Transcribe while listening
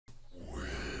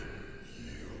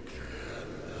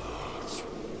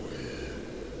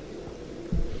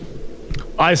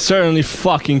I certainly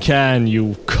fucking can, you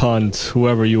cunt,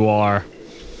 whoever you are.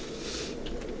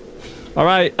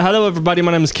 Alright, hello everybody,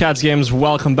 my name is Cats Games,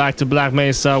 welcome back to Black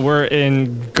Mesa. We're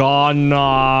in GONARCH'S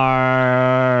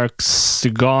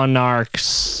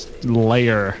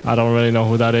Lair. I don't really know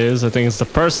who that is. I think it's the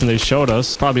person they showed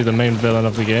us. Probably the main villain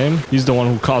of the game. He's the one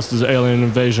who caused this alien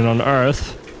invasion on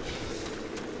Earth.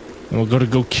 And we're gonna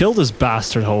go kill this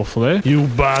bastard, hopefully. You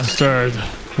bastard!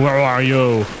 Where are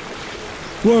you?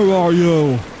 Where are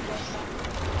you?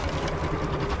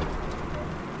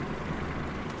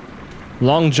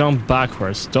 Long jump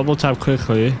backwards. Double tap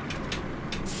quickly.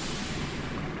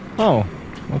 Oh,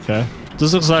 okay.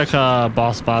 This looks like a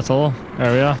boss battle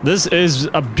area. This is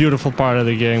a beautiful part of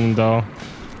the game, though.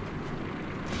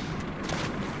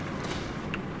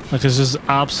 Like, it's just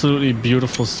absolutely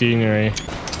beautiful scenery.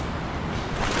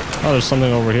 Oh, there's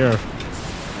something over here.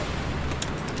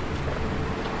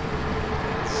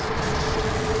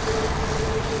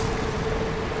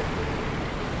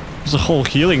 There's a whole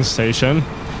healing station.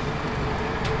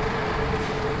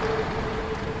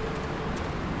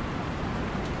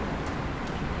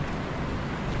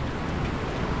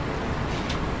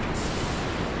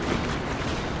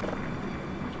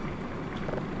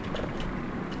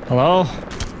 Hello?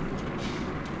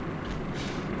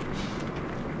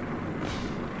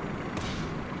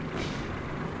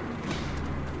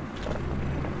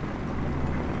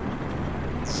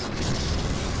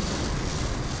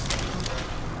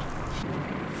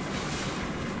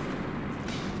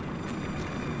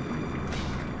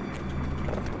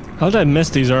 How did I miss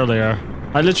these earlier?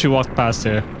 I literally walked past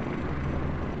here.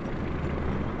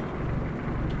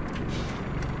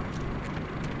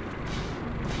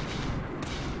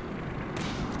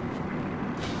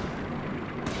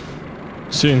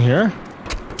 See in here?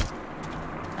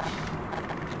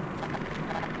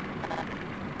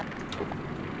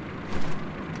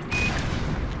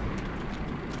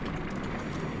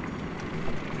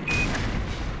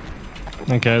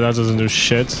 Okay, that doesn't do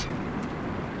shit.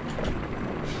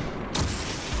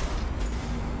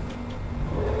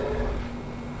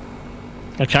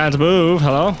 I can't move.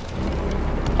 Hello?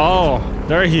 Oh,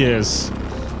 there he is.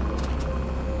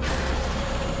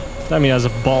 That means he has a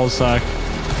ball sack.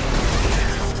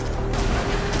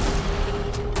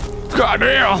 God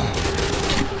damn!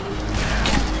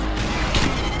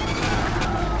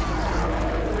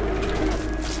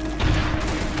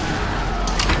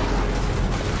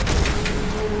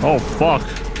 Oh fuck.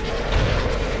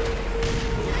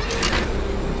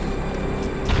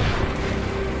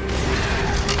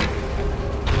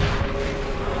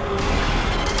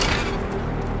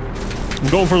 I'm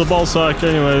going for the ball sack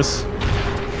anyways.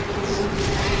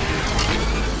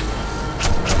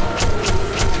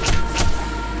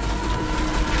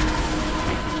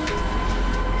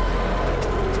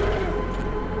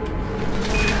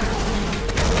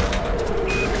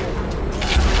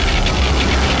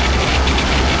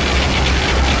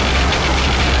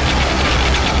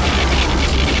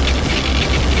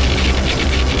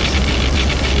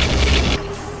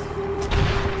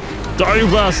 Die, you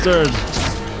bastard!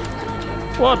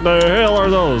 What the hell are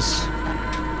those?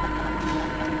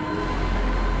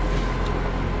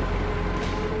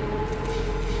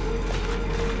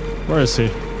 Where is he?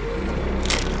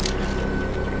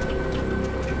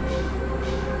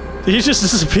 Did he just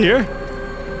disappear?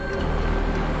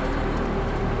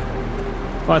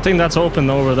 Oh, I think that's open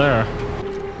over there.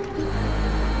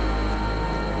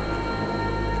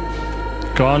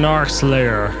 GONARCH'S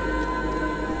Lair.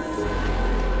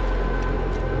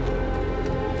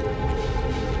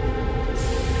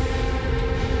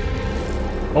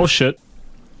 Oh shit.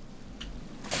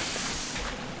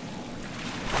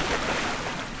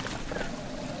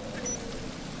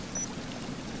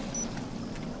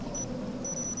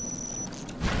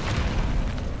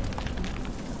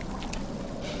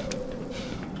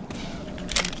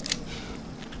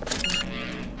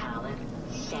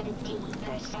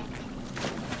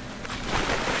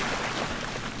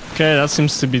 Okay, that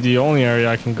seems to be the only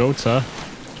area I can go to.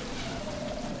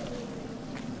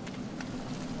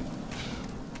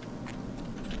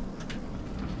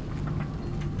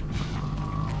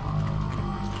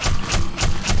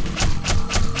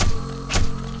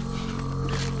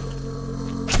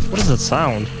 What is that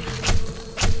sound?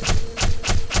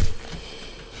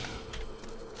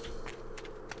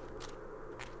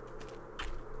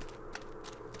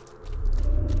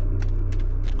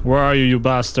 Where are you, you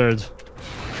bastard?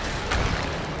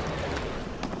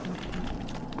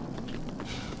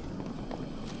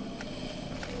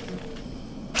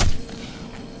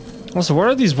 Also, what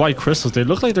are these white crystals? They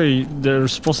look like they're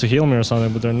supposed to heal me or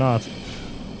something, but they're not.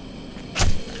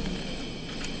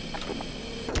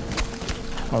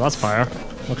 Oh, that's fire.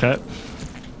 Okay.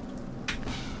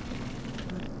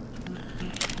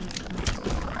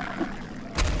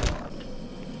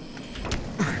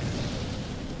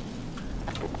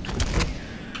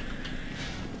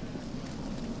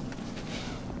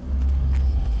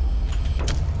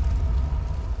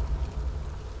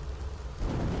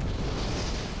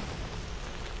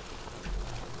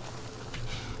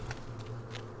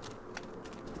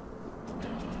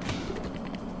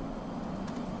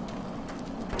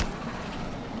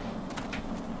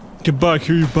 Get back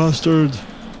here, you bastard!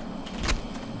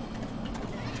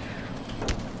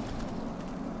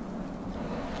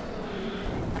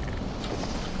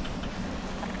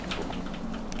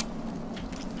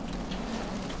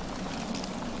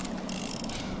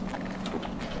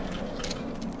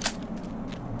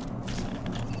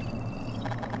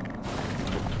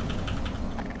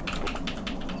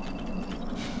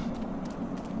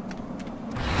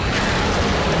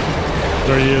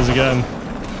 There he is again.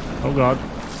 Oh god.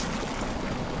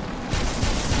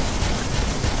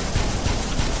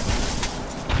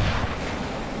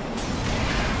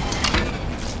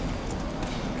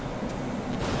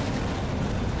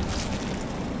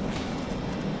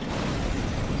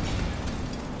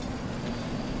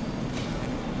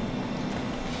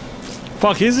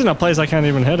 Fuck, he's in a place I can't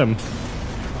even hit him.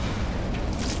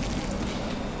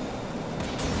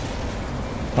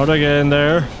 How'd I get in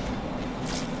there?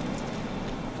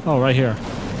 Oh, right here.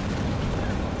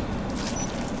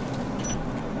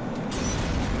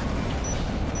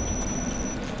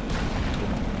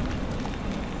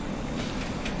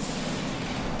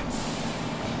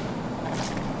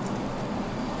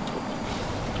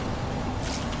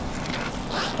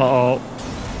 Uh-oh.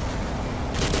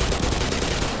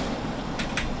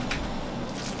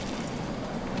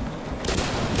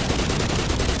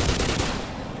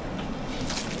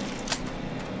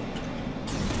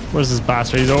 Where's this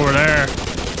bastard? He's over there.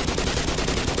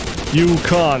 You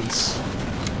cunts.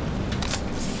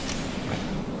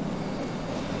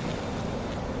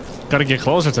 Gotta get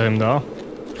closer to him though.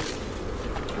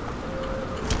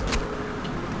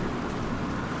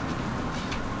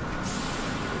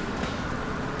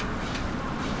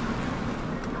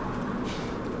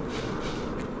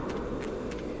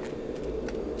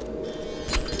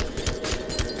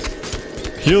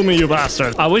 Heal me, you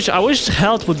bastard! I wish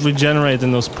health would regenerate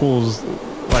in those pools,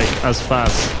 like, as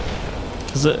fast.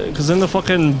 Cause in the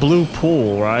fucking blue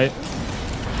pool, right?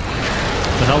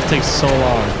 The health takes so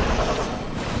long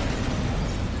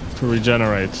to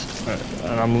regenerate.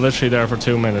 And I'm literally there for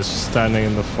 2 minutes, standing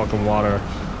in the fucking water,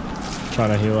 trying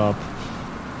to heal up.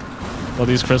 Well,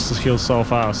 these crystals heal so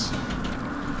fast.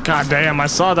 God damn, I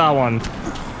saw that one!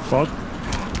 Fuck.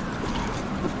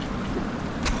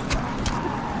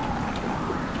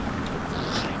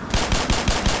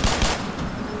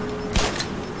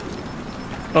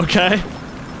 Okay.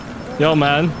 Yo,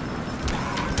 man.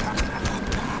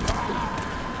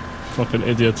 Fucking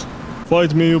idiot.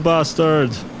 Fight me, you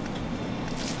bastard.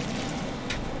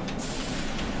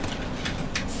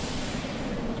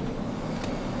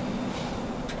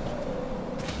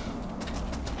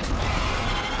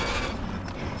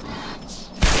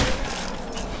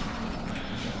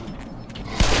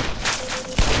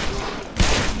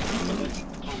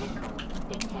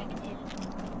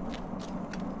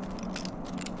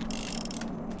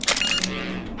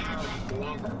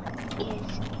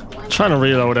 Trying to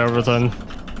reload everything.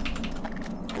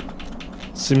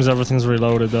 Seems everything's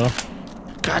reloaded though.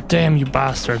 God damn, you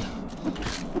bastard.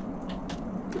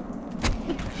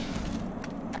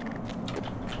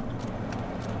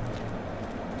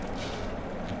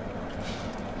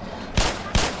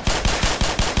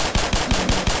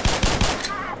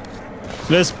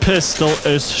 This pistol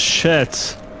is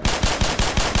shit.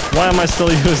 Why am I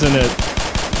still using it?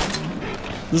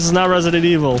 This is not Resident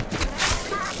Evil.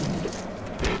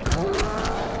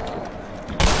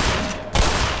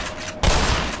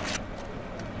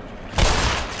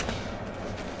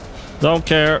 Don't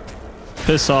care.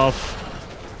 Piss off.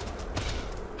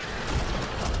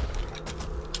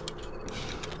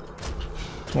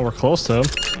 Well, we're close to him.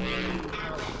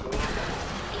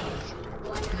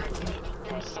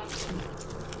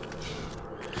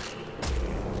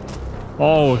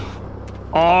 Oh.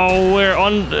 Oh, we're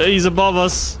on. He's above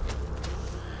us.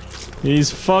 He's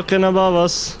fucking above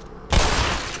us.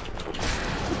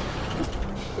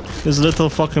 These little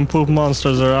fucking poop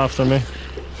monsters are after me.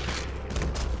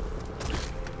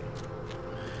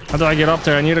 How do I get up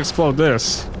there? I need to explode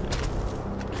this.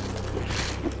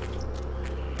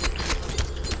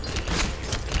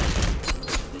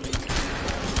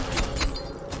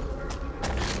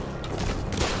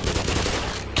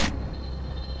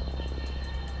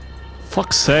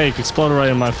 Fuck's sake, exploded right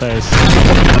in my face.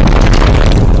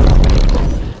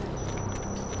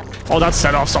 Oh, that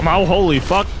set off somehow. Holy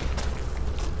fuck.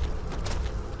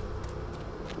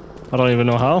 I don't even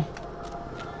know how.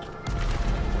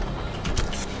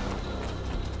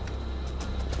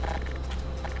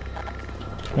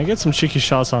 Can I get some cheeky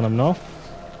shots on him? No?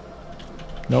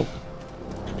 Nope.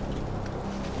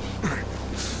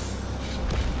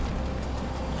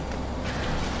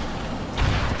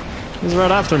 He's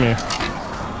right after me.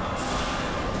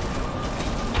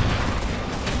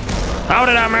 How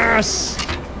did I miss?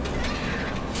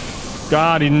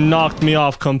 God, he knocked me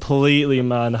off completely,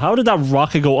 man. How did that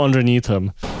rocket go underneath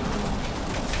him?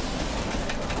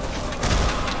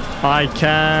 I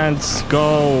can't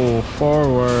go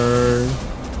forward.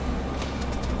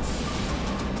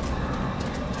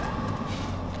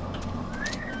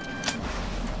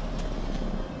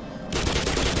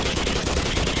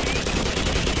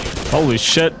 Holy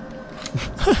shit.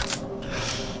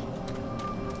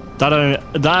 That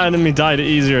enemy died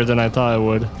easier than I thought it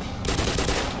would.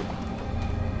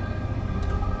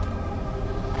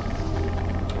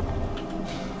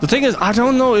 The thing is, I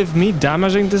don't know if me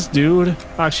damaging this dude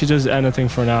actually does anything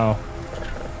for now.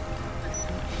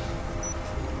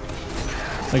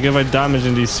 Like if I damage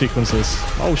in these sequences.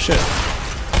 Oh shit.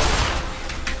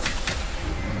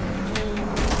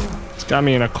 It's got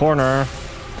me in a corner.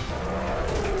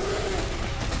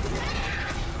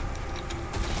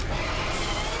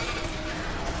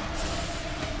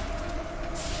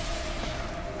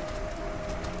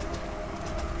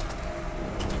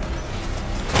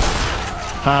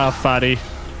 Ah, fatty.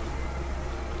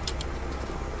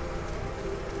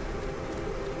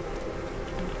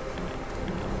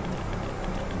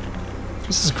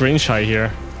 This is green shy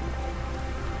here.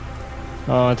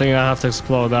 Oh, I think I have to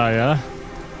explode that, yeah?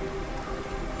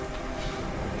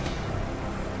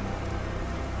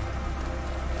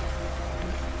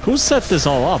 Who set this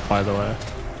all up, by the way?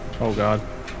 Oh god.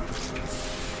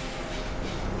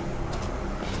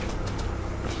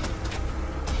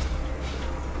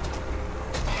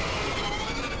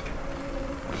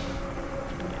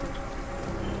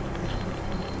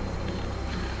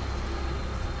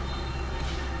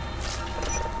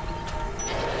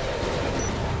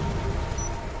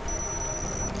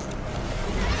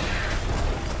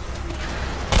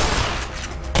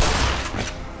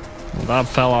 That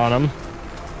fell on him.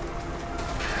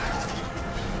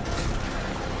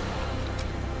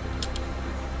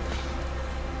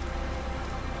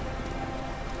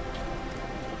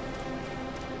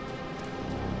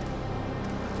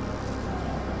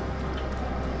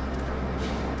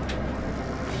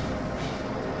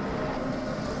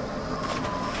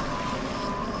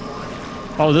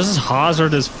 Oh, this is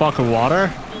hazardous fucking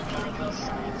water?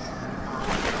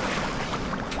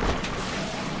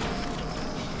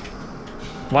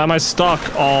 Why am I stuck?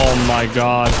 Oh my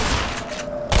god.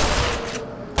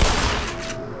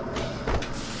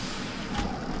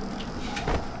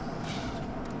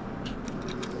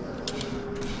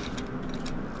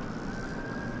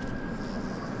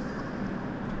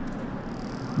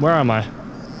 Where am I?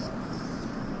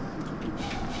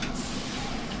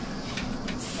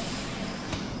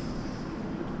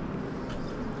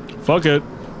 Fuck it.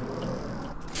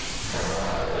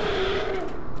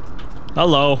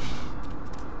 Hello.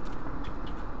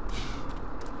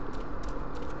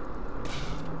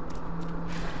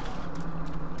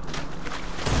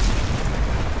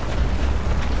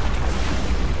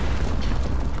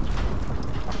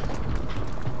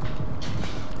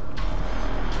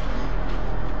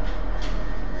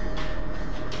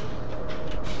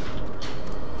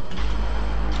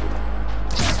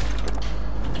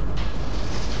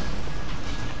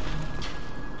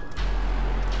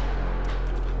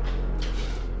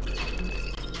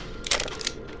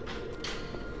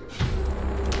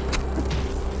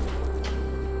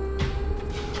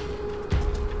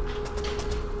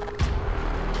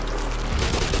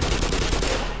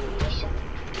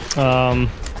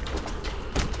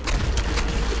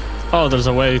 Oh, there's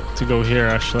a way to go here,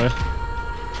 actually.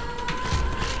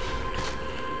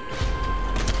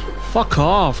 Fuck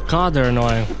off. God, they're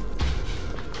annoying.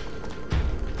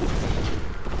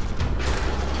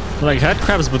 They're like head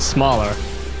crabs, but smaller.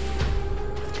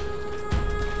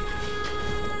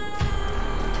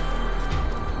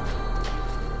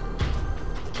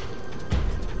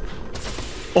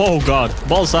 Oh god,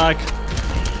 ballsack.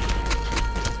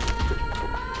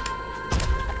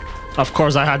 Of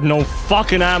course I had no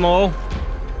fucking ammo.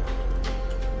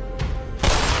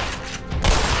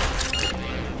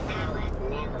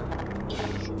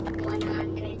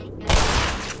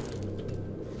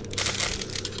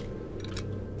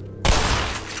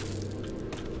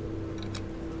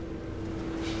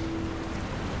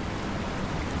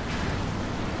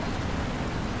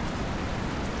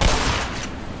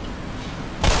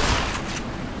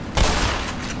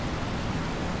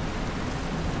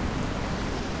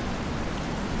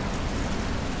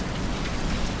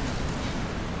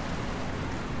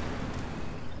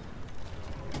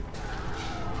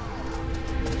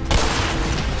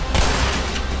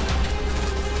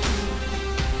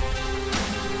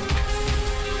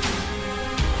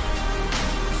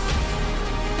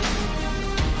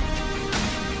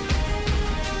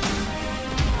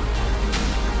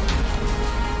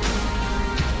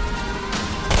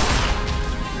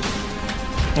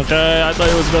 Okay, I thought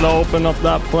he was gonna open up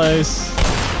that place.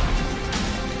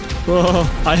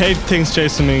 Oh, I hate things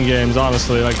chasing me in games,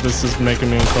 honestly. Like, this is making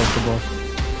me uncomfortable.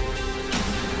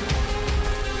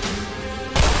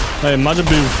 Hey, imagine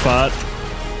being fat.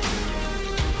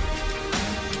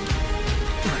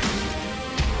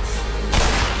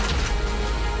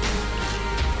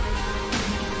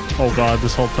 Oh god,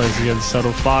 this whole place is getting set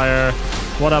on fire.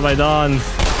 What have I done?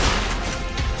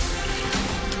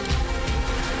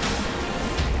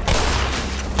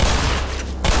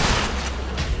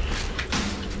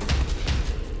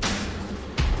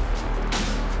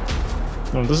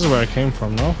 No, this is where I came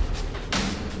from, no?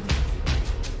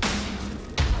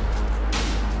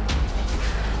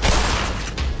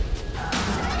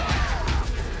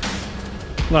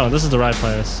 No, this is the right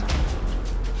place.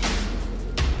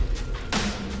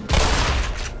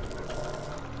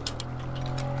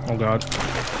 Oh god.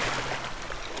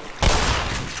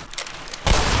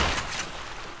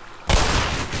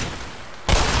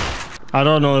 I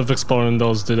don't know if exploring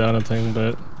those did anything,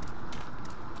 but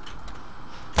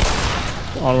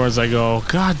onwards I go.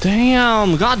 God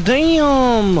damn! God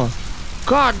damn!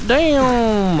 God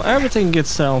damn! Everything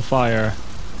gets set on fire.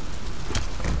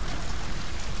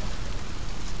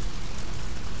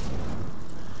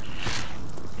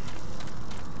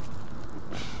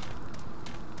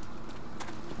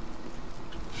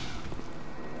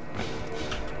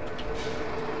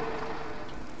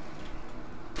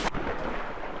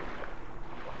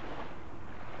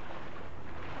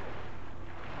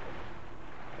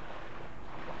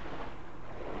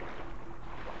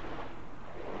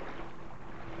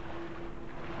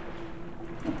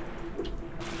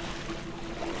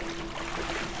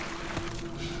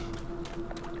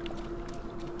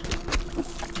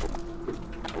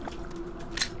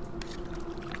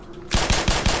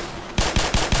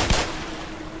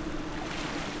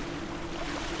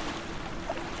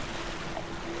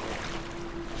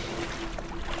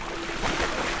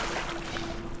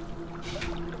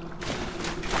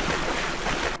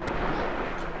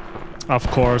 Of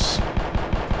course.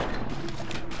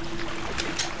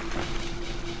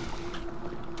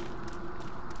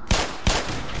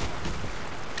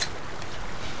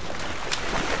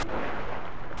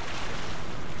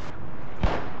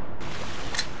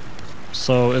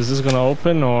 So is this gonna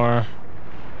open or?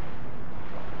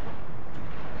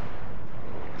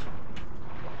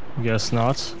 Guess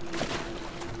not.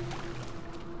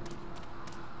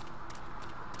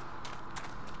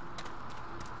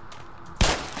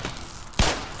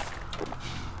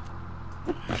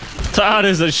 That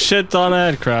is a shit ton of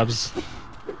head crabs.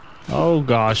 Oh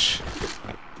gosh.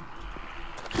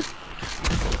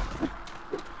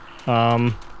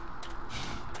 Oh.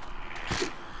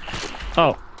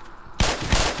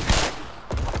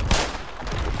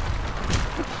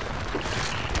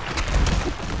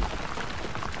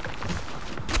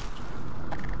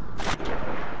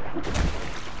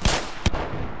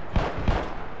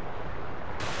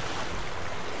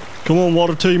 Come on,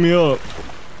 water, take me up.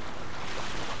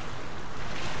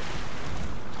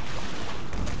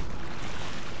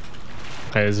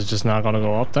 Okay, is it just not gonna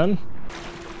go up then?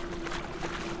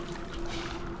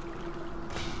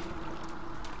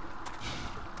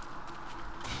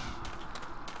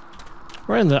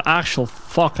 Where in the actual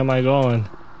fuck am I going?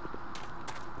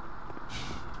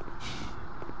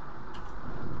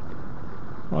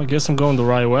 Well, I guess I'm going the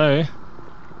right way.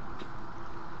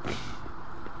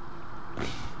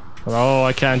 Oh,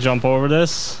 I can't jump over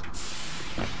this.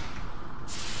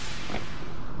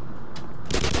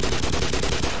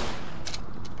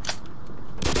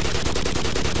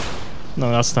 No,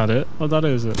 that's not it. Oh, that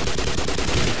is it.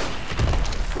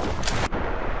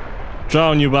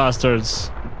 Drown, you bastards.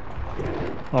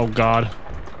 Oh, God.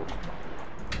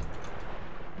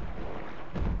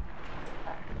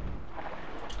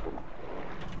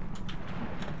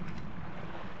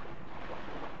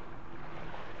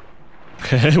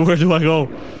 Okay, where do I go?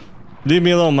 Leave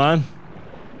me alone, man.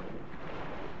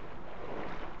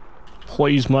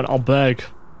 Please, man, I'll beg.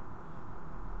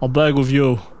 I'll beg with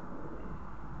you.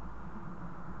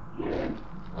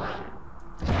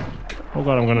 Oh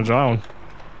god, I'm gonna drown.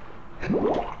 I'm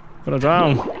gonna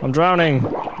drown. I'm drowning.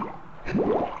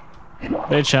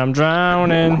 Bitch, I'm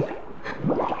drowning.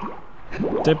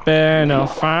 Dip in a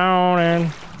fountain.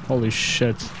 Holy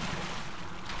shit.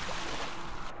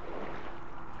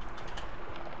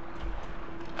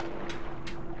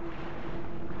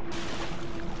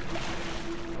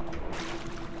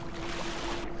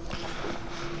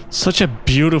 Such a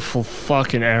beautiful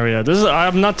fucking area. This is,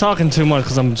 I'm not talking too much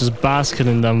because I'm just basking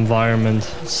in the environment.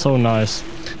 It's so nice.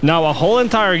 Now, a whole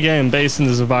entire game based in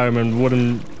this environment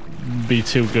wouldn't be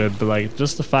too good, but like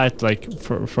just the fact like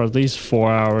for at least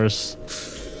 4 hours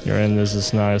you're in this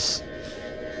is nice.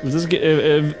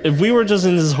 If we were just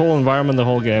in this whole environment the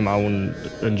whole game, I wouldn't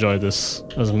enjoy this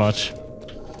as much.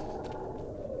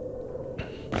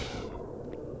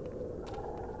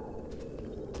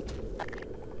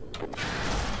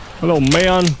 Hello,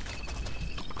 man.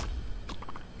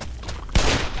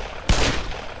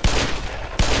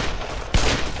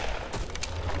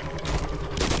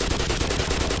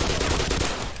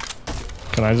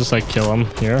 Can I just like kill him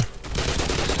here?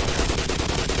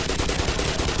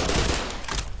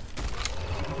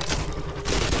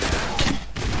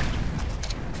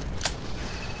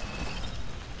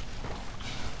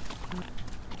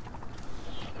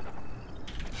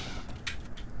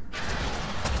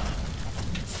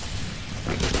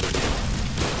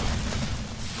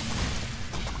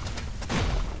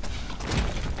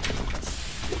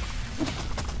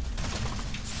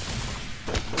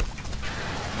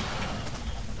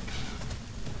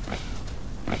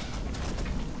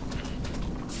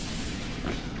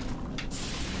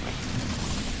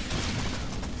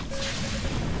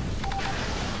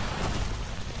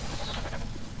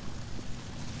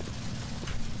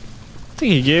 I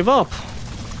think he gave up.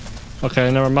 Okay,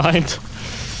 never mind.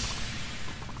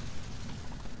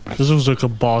 This was like a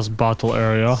boss battle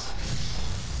area.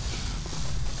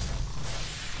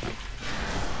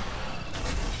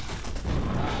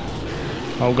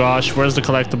 Oh gosh, where's the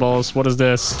collectibles? What is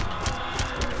this?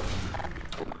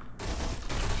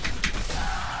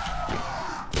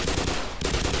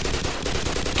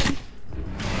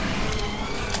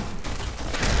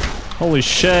 Holy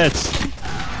shit!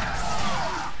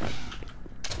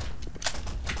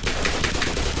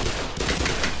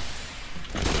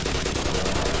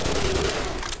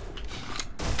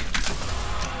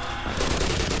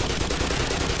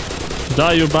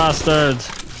 Die, you bastard!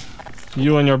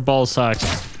 You and your ballsack.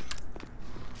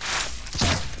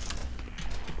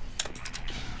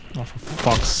 Oh, for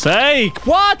fuck's sake!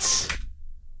 What?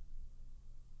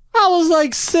 I was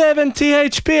like 70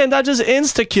 HP and that just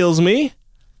insta-kills me.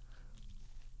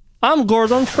 I'm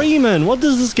Gordon Freeman. What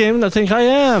does this game think I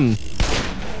am?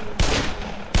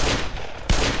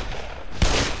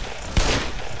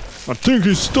 I think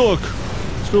he's stuck.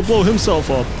 He's gonna blow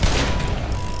himself up.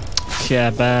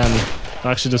 Yeah, bam.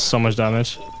 Actually does so much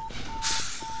damage.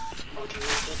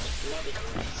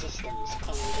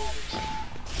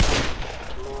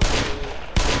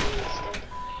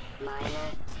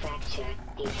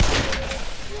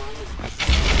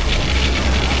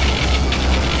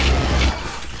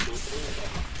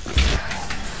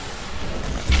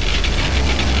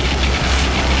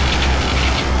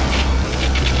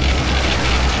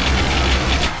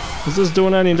 Is this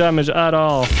doing any damage at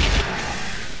all?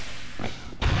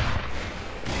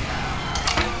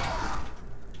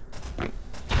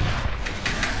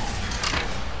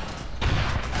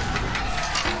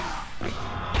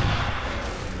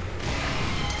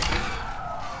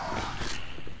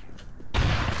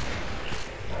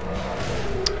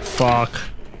 Fuck.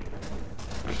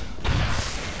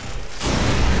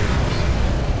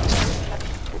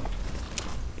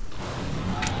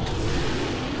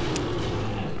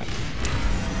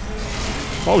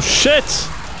 Oh shit!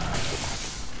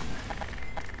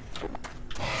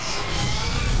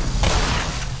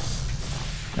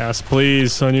 Yes,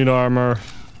 please. I need armor.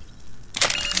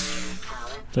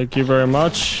 Thank you very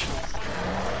much.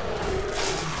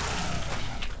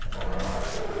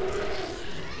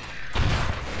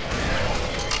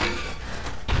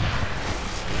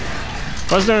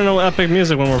 Why is there no epic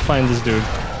music when we're fighting this dude?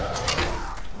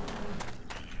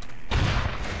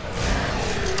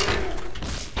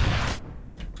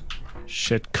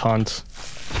 Shit, cunt.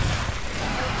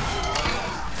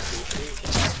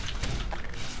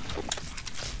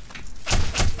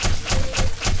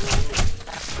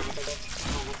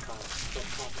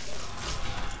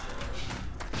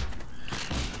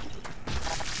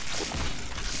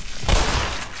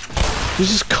 He's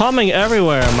just coming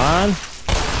everywhere, man.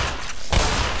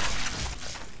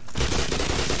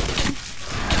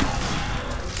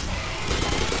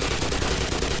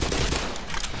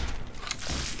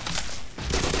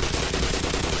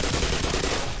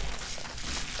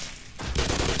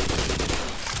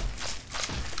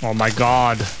 Oh my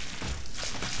god.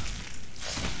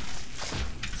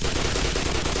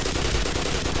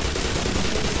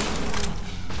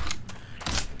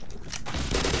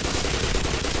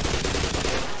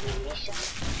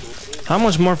 How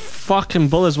much more fucking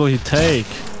bullets will he take?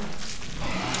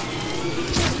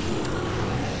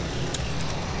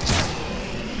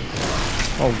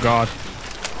 Oh god.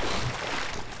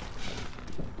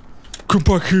 Come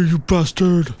back here, you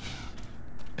bastard.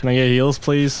 Can I get heals,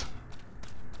 please?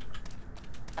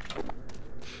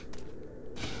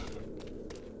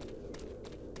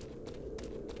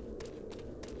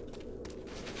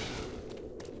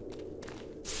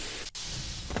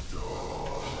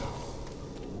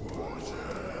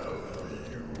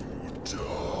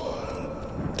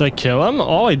 Did I kill him?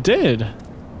 Oh, I did.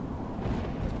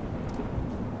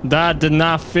 That did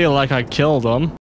not feel like I killed him.